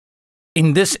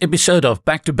In this episode of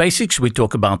Back to Basics, we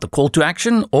talk about the call to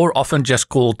action, or often just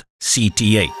called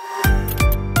CTA.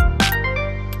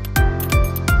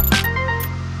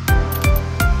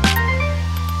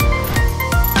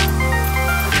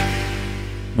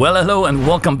 Well, hello and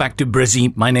welcome back to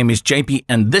Brizy. My name is JP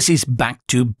and this is Back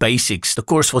to Basics, the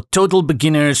course for total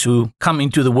beginners who come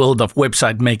into the world of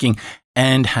website making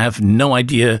and have no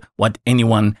idea what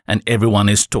anyone and everyone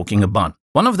is talking about.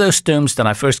 One of those terms that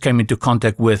I first came into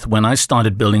contact with when I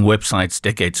started building websites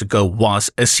decades ago was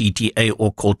a CTA,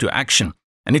 or call to action.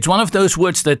 And it's one of those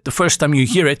words that the first time you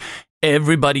hear it,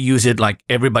 everybody use it like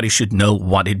everybody should know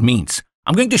what it means.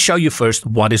 I'm going to show you first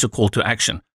what is a call to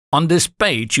action. On this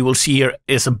page, you will see here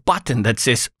is a button that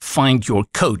says Find Your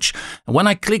Coach. And when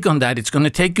I click on that, it's going to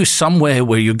take you somewhere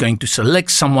where you're going to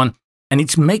select someone and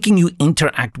it's making you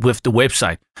interact with the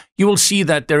website. You will see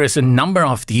that there is a number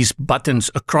of these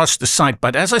buttons across the site,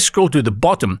 but as I scroll to the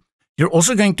bottom, you're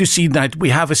also going to see that we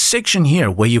have a section here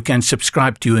where you can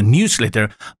subscribe to a newsletter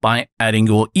by adding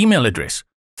your email address.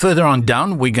 Further on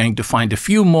down, we're going to find a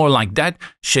few more like that,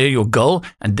 share your goal,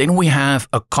 and then we have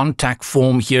a contact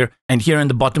form here, and here in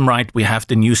the bottom right, we have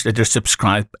the newsletter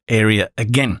subscribe area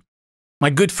again. My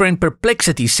good friend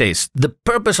Perplexity says, the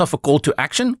purpose of a call to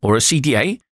action, or a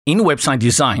CTA, in website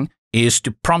design is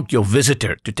to prompt your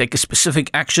visitor to take a specific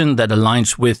action that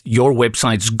aligns with your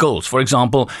website's goals. For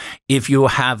example, if you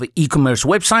have an e-commerce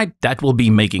website, that will be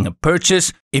making a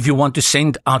purchase. If you want to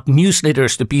send out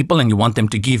newsletters to people and you want them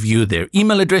to give you their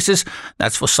email addresses,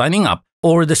 that's for signing up.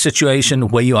 Or the situation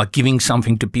where you are giving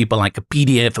something to people like a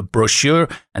PDF, a brochure,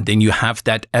 and then you have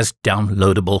that as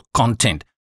downloadable content.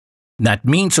 That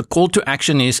means a call to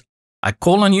action is, I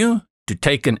call on you to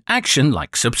take an action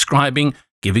like subscribing,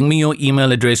 giving me your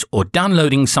email address, or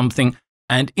downloading something,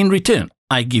 and in return,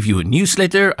 I give you a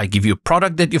newsletter, I give you a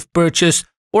product that you've purchased,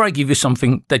 or I give you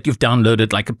something that you've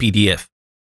downloaded like a PDF.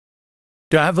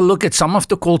 To have a look at some of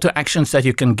the call to actions that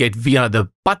you can get via the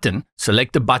button,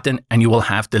 select the button and you will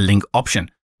have the link option.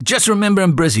 Just remember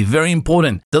in Brizy, very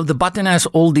important, though the button has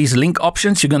all these link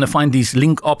options, you're going to find these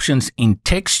link options in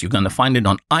text, you're going to find it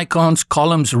on icons,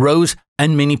 columns, rows,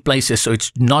 and many places, so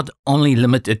it's not only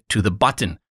limited to the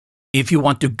button. If you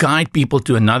want to guide people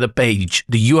to another page,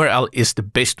 the URL is the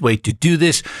best way to do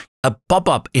this. A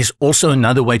pop-up is also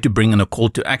another way to bring in a call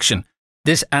to action.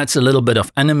 This adds a little bit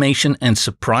of animation and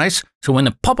surprise. So when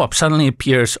a pop-up suddenly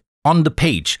appears on the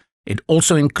page, it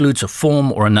also includes a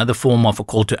form or another form of a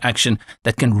call to action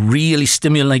that can really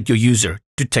stimulate your user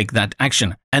to take that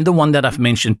action. And the one that I've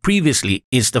mentioned previously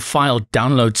is the file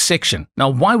download section. Now,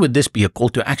 why would this be a call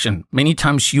to action? Many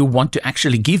times you want to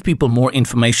actually give people more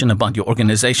information about your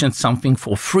organization, something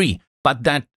for free. But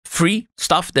that free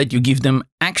stuff that you give them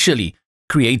actually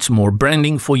creates more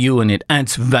branding for you and it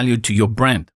adds value to your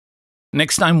brand.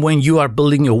 Next time when you are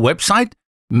building your website,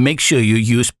 make sure you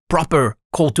use proper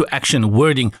call to action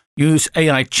wording. Use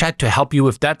AI chat to help you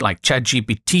with that, like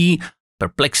ChatGPT,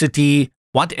 Perplexity,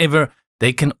 whatever.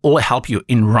 They can all help you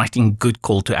in writing good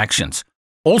call to actions.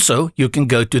 Also, you can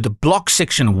go to the block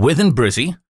section within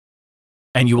Brizy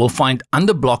and you will find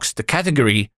under blocks the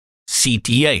category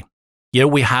CTA. Here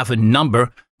we have a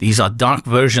number. These are dark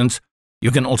versions. You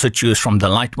can also choose from the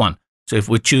light one. So if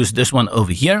we choose this one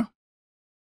over here,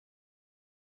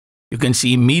 you can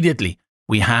see immediately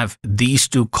we have these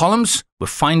two columns with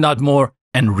find out more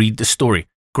and read the story.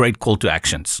 Great call to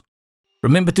actions.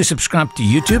 Remember to subscribe to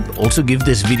YouTube. Also give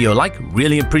this video a like.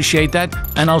 Really appreciate that.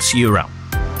 And I'll see you around.